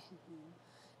that way.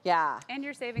 Yeah. And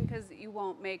you're saving because you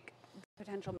won't make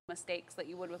potential mistakes that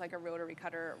you would with like a rotary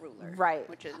cutter or ruler. Right.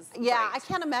 Which is yeah, great. I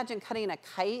can't imagine cutting a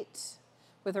kite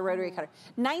with a rotary cutter.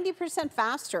 90%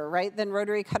 faster, right, than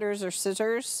rotary cutters or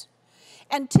scissors.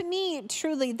 And to me,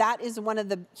 truly, that is one of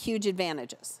the huge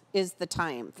advantages, is the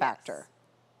time factor.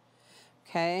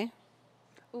 Okay.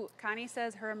 Ooh, Connie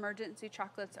says her emergency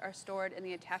chocolates are stored in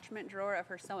the attachment drawer of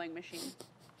her sewing machine.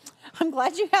 I'm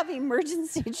glad you have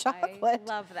emergency chocolate. I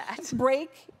love that.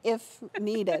 Break if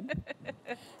needed.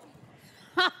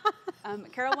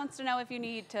 Carol wants to know if you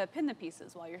need to pin the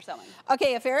pieces while you're sewing.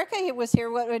 Okay, if Erica was here,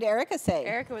 what would Erica say?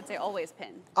 Erica would say always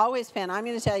pin. Always pin. I'm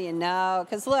going to tell you no,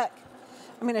 because look,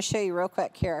 I'm going to show you real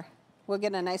quick here. We'll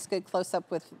get a nice good close-up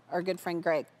with our good friend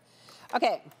Greg.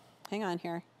 Okay, hang on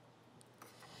here.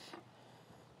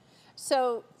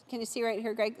 So can you see right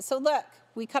here, Greg? So look,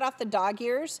 we cut off the dog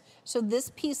ears. So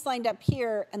this piece lined up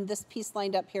here and this piece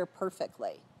lined up here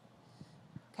perfectly.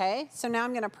 Okay, so now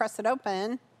I'm going to press it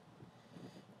open.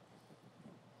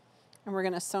 And we're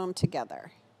going to sew them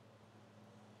together.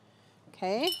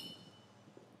 Okay.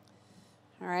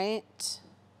 All right.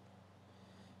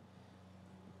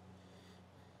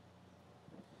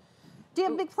 Do you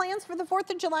have big plans for the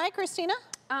 4th of July, Christina?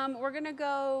 We're going to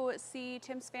go see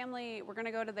Tim's family. We're going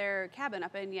to go to their cabin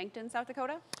up in Yankton, South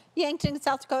Dakota. Yankton,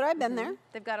 South Dakota. I've been there.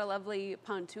 They've got a lovely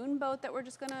pontoon boat that we're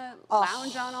just going to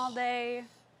lounge on all day.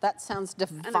 That sounds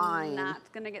divine. And I'm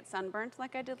not going to get sunburnt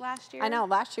like I did last year. I know.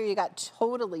 Last year you got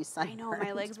totally sunburned. I know.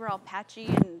 My legs were all patchy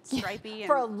and stripy.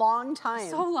 For a long time.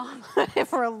 So long.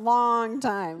 For a long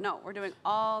time. No, we're doing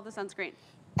all the sunscreen.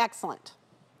 Excellent.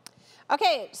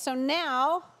 Okay, so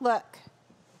now, look.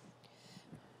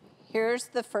 Here's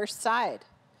the first side.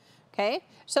 Okay,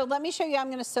 so let me show you. I'm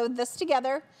going to sew this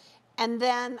together. And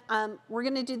then we're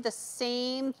going to do the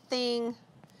same thing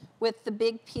with the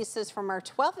big pieces from our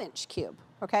 12-inch cube.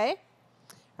 Okay,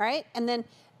 all right, and then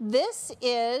this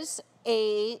is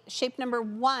a shape number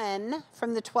 1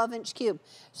 from the 12-inch cube.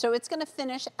 So it's going to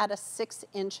finish at a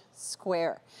 6-inch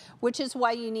square, which is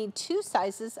why you need 2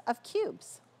 sizes of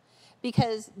cubes,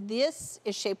 because this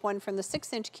is shape 1 from the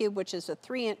 6-inch cube, which is a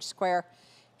 3-inch square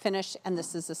finished, and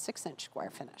this is a 6-inch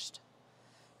square finished.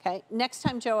 Okay, next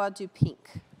time, Joe, I'll do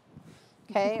pink.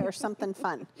 Okay, or something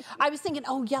fun. I was thinking,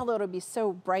 oh, yellow, it'll be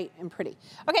so bright and pretty.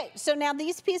 Okay, so now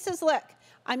these pieces, look,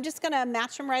 I'm just gonna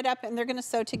match them right up and they're gonna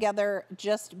sew together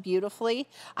just beautifully.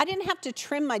 I didn't have to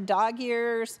trim my dog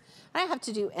ears. I didn't have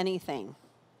to do anything.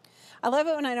 I love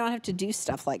it when I don't have to do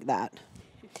stuff like that.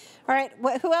 All right,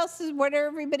 who else is, what are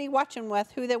everybody watching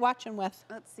with? Who are they watching with?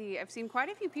 Let's see, I've seen quite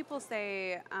a few people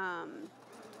say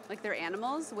like they're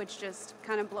animals, which just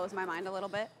kind of blows my mind a little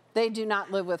bit. They do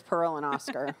not live with Pearl and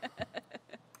Oscar.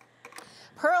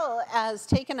 Pearl has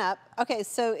taken up, okay,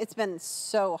 so it's been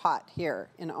so hot here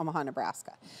in Omaha,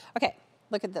 Nebraska. Okay,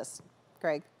 look at this,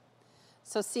 Greg.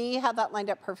 So see how that lined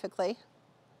up perfectly?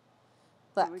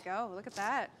 Look. There we go, look at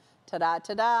that. Ta-da,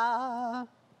 ta-da.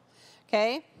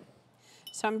 Okay,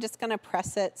 so I'm just gonna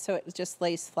press it so it just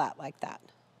lays flat like that.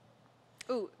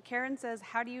 Ooh, Karen says,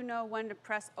 how do you know when to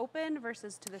press open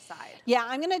versus to the side? Yeah,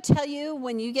 I'm gonna tell you,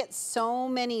 when you get so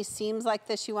many seams like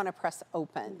this, you wanna press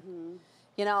open.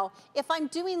 You know, if I'm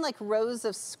doing like rows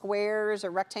of squares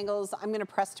or rectangles, I'm gonna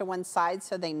press to one side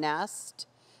so they nest.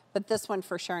 But this one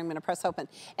for sure, I'm gonna press open.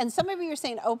 And some of you are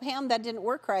saying, oh, Pam, that didn't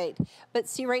work right. But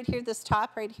see right here, this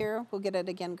top right here, we'll get it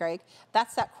again, Greg.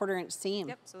 That's that 1/4-inch seam.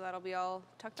 Yep, so that'll be all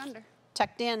tucked under.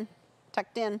 Tucked in,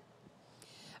 tucked in.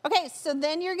 Okay, so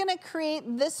then you're gonna create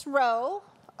this row,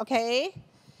 okay?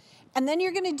 And then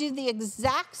you're gonna do the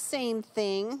exact same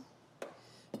thing.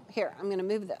 Here, I'm gonna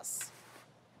move this.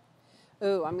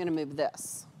 Ooh, I'm gonna move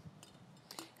this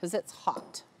because it's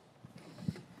hot.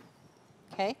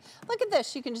 Okay, look at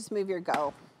this, you can just move your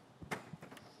go.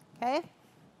 Okay, all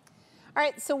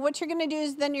right, so what you're gonna do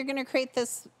is then you're gonna create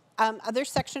this other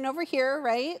section over here,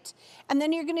 right? And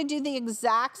then you're gonna do the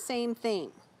exact same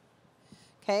thing.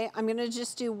 Okay, I'm gonna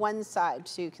just do one side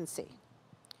so you can see.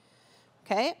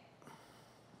 Okay.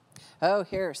 Oh,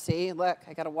 here, see, look,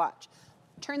 I gotta watch.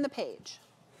 Turn the page.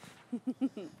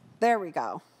 There we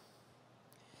go.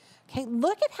 Okay,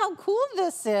 look at how cool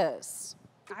this is.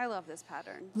 I love this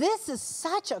pattern. This is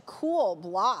such a cool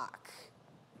block.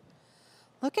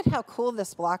 Look at how cool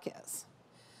this block is.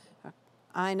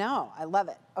 I know, I love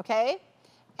it, okay?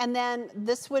 And then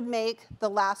this would make the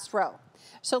last row.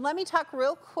 So let me talk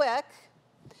real quick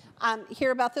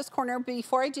here about this corner.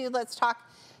 Before I do, let's talk.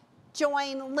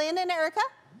 Join Lynn and Erica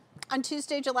on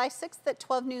Tuesday, July 6th at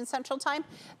 12 noon Central Time.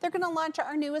 They're gonna launch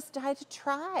our newest die to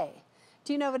try.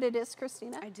 Do you know what it is,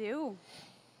 Christina? I do.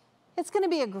 It's gonna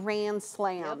be a grand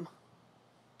slam. Yep.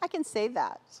 I can say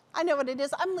that. I know what it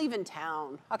is. I'm leaving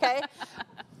town, okay?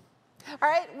 All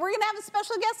right, we're gonna have a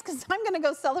special guest because I'm gonna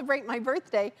go celebrate my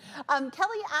birthday.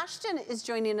 Kelly Ashton is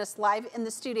joining us live in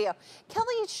the studio.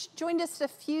 Kelly joined us a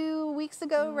few weeks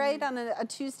ago, right, on a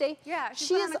Tuesday? Yeah, she's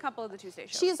been on a couple of the Tuesday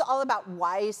shows. She is all about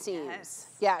Y seams. Yes.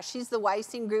 Yeah, she's the Y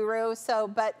seam guru. So,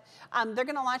 but they're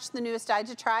gonna launch the newest die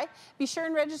to try. Be sure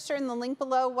and register in the link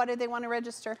below. Why do they want to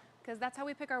register? Because that's how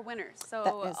we pick our winners.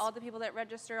 So all the people that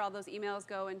register, all those emails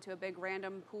go into a big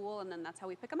random pool, and then that's how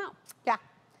we pick them out. Yeah.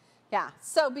 Yeah,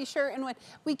 so be sure and when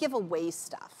we give away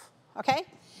stuff, okay?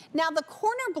 Now the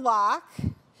corner block,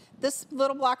 this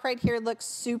little block right here looks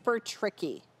super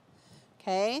tricky,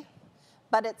 okay?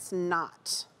 But it's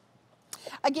not.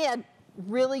 Again,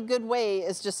 really good way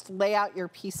is just lay out your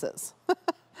pieces, all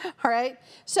right?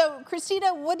 So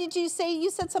Christina, what did you say? You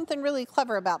said something really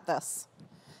clever about this,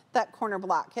 that corner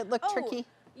block. It looked tricky.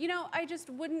 You know, I just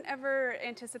wouldn't ever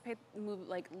anticipate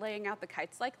laying out the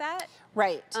kites like that.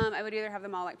 Right. I would either have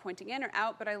them all like pointing in or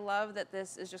out, but I love that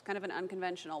this is just kind of an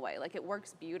unconventional way. Like it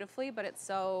works beautifully, but it's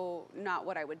so not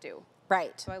what I would do.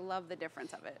 Right. So I love the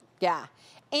difference of it. Yeah.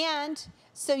 And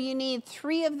so you need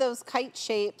 3 of those kite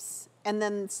shapes and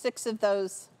then 6 of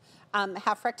those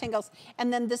half rectangles.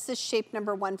 And then this is shape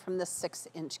number 1 from the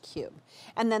 6-inch cube.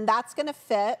 And then that's gonna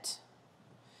fit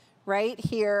right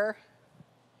here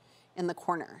in the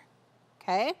corner,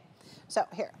 okay? So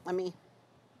here, let me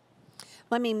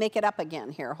make it up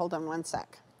again here. Hold on one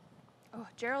sec. Oh,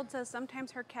 Gerald says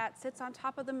sometimes her cat sits on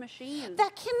top of the machine.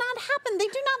 That cannot happen. They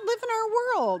do not live in our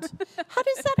world. How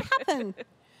does that happen?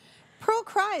 Pearl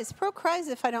cries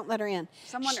if I don't let her in.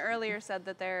 Someone earlier said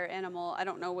that their animal, I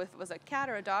don't know if it was a cat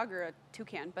or a dog or a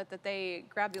toucan, but that they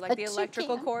grabbed you like the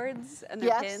electrical cords and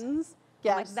their pins.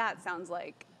 Yes. Like that sounds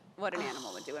like what an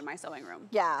animal would do in my sewing room.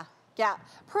 Yeah. Yeah,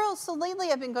 Pearl, so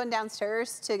lately I've been going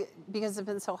downstairs because it's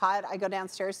been so hot, I go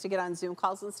downstairs to get on Zoom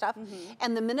calls and stuff.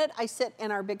 And the minute I sit in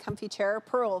our big comfy chair,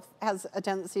 Pearl has a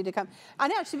tendency to come. I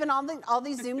know, she's been on all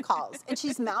these Zoom calls and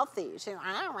she's mouthy. She's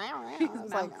I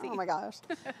was like, oh my gosh.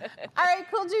 All right,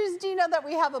 Quilters, do you know that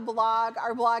we have a blog?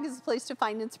 Our blog is a place to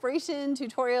find inspiration,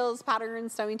 tutorials,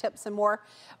 patterns, sewing tips, and more.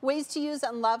 Ways to use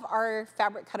and love our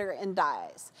fabric cutter and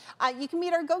dies. You can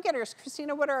meet our go-getters.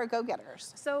 Christina, what are our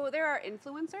go-getters? So there are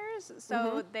influencers.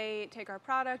 So they take our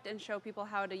product and show people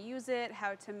how to use it,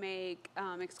 how to make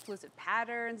exclusive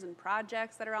patterns and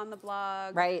projects that are on the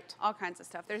blog. Right. All kinds of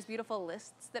stuff. There's beautiful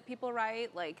lists that people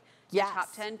write, like the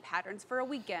top 10 patterns for a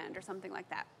weekend or something like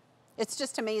that. It's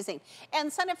just amazing.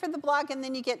 And sign up for the blog and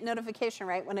then you get notification,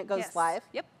 right, when it goes live?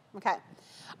 Yep. Okay.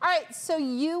 All right, so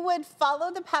you would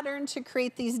follow the pattern to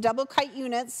create these double kite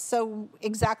units, so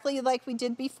exactly like we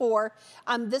did before.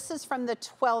 This is from the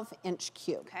 12-inch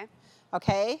cube. Okay.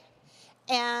 Okay?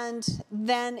 And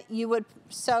then you would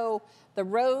sew the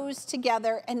rows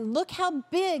together, and look how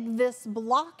big this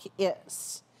block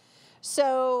is.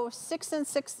 So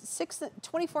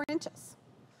 24 inches.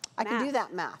 I can do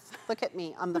that math. Look at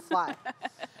me on the fly.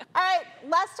 All right,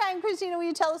 last time, Christina, will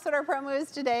you tell us what our promo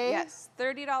is today? Yes,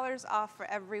 $30 off for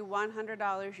every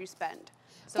 $100 you spend.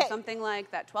 So something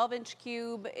like that 12-inch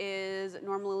cube is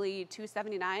normally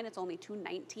 $279. It's only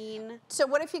 $219. So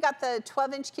what if you got the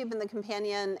 12-inch cube and the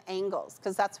companion angles?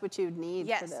 Because that's what you'd need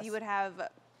for this. Yes, you would have,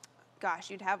 gosh,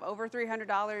 you'd have over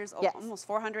 $300, almost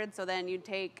 $400. So then you'd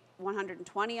take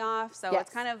 $120 off. So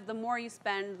it's kind of the more you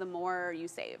spend, the more you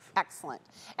save. Excellent.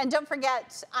 And don't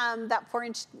forget that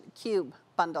 4-inch cube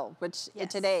bundle, which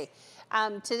today's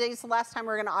the last time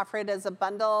we're going to offer it as a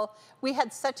bundle. We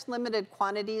had such limited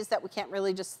quantities that we can't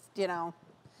really just,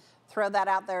 throw that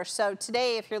out there. So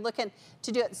today, if you're looking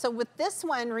to do it, so with this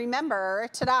one, remember,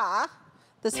 ta-da,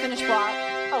 This finished block.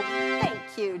 Oh,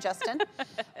 thank you, Justin.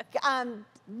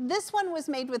 This one was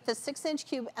made with the 6-inch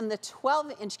cube and the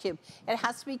 12-inch cube. It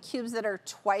has to be cubes that are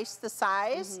twice the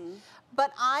size.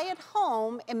 But I, at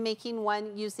home, am making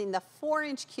one using the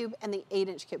 4-inch cube and the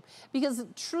 8-inch cube because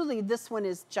truly this one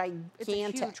is gigantic. It's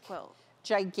a huge quilt.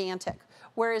 Gigantic.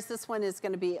 Whereas this one is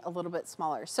going to be a little bit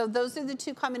smaller. So those are the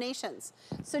two combinations.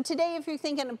 So today, if you're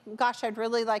thinking, gosh, I'd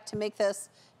really like to make this,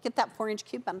 get that 4-inch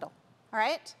cube bundle. All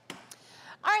right?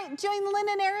 All right, join Lynn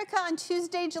and Erica on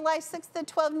Tuesday, July 6th at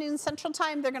 12 noon Central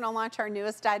Time. They're going to launch our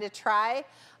newest die to try.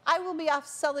 I will be off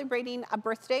celebrating a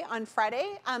birthday on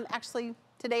Friday. Actually,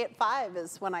 today at 5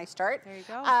 is when I start. There you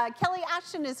go. Kelly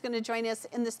Ashton is going to join us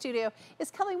in the studio. Is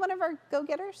Kelly one of our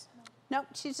go-getters? No,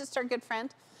 she's just our good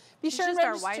friend. She's just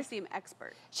our YSEAM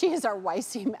expert. She is our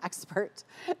YSEAM expert.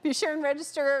 Be sure and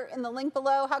register in the link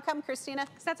below. How come, Christina?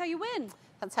 Because that's how you win.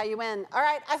 That's how you win. All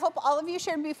right, I hope all of you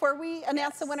shared before we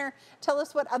announce the winner. Tell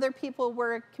us what other people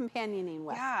were companioning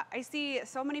with. Yeah, I see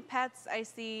so many pets. I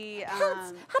see Pets.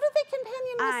 How do they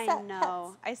companion with I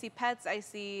know. pets? I see pets. I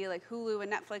see like Hulu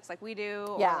and Netflix like we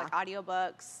do, Yeah. or like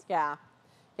audiobooks. Yeah,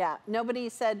 yeah. Nobody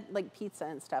said like pizza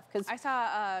and stuff because I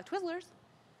saw Twizzlers.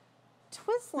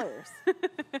 Twizzlers.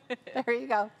 There you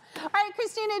go. All right,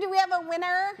 Christina, do we have a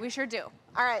winner? We sure do.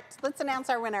 All right, let's announce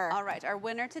our winner. All right, our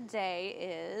winner today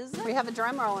is We have a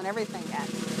drum roll and everything.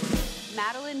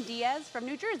 Madeline Diaz from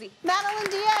New Jersey. Madeline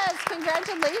Diaz,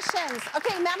 congratulations.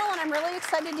 Okay, Madeline, I'm really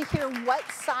excited to hear what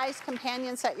size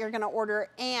companion set you're going to order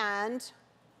and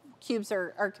cubes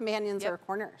or companions or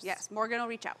corners. Yes, Morgan will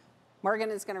reach out. Morgan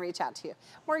is going to reach out to you.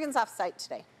 Morgan's off site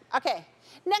today. Okay,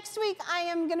 next week I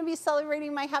am going to be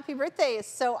celebrating my happy birthday,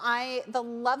 so the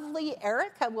lovely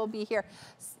Erica will be here.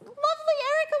 Lovely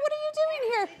Erica, what are you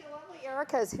doing here? The lovely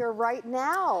Erica is here right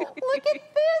now. Look at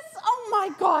this. Oh my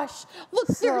gosh. Look,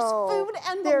 there's food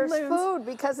and balloons. There's food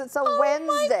because it's a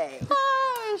Wednesday. Oh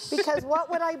my gosh. Because what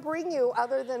would I bring you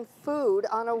other than food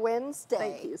on a Wednesday?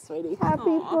 Thank you, sweetie. Happy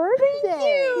birthday. Thank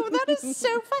you. That is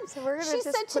so fun. So we're gonna She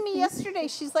just said to put me these- yesterday,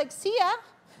 she's like, see ya.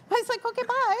 I was like, okay,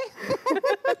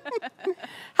 bye.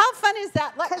 How fun is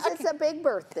that? Because it's a big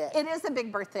birthday. It is a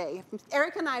big birthday.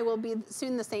 Eric and I will be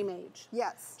soon the same age.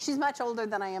 Yes. She's much older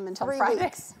than I am until 3 Friday.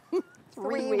 weeks.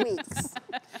 3 weeks.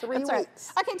 3 That's right.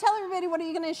 weeks. Okay, tell everybody, what are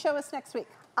you going to show us next week?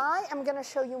 I am going to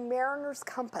show you Mariner's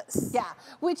Compass. Yeah,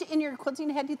 which in your quilting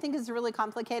head you think is really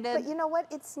complicated. But you know what?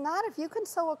 It's not. If you can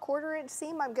sew a 1/4-inch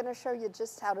seam, I'm going to show you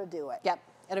just how to do it. Yep,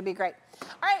 it'll be great. All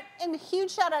right, and a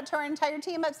huge shout out to our entire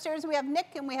team upstairs. We have Nick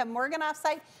and we have Morgan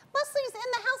offsite. Leslie's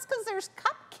in the house because there's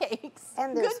cupcakes.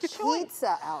 And there's Good choice.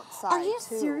 pizza outside, Are you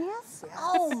too. serious? Yes.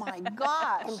 Oh my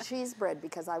gosh. And cheese bread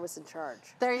because I was in charge.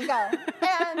 There you go.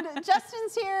 And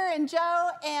Justin's here, and Joe,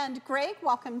 and Greg,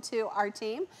 welcome to our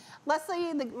team.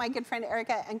 Leslie, my good friend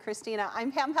Erica, and Christina.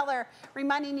 I'm Pam Heller,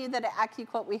 reminding you that at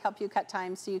AccuQuilt, we help you cut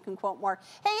time so you can quilt more.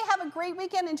 Hey, have a great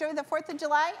weekend. Enjoy the 4th of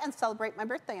July, and celebrate my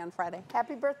birthday on Friday.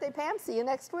 Happy birthday, Pam. See you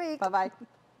next week. Bye-bye.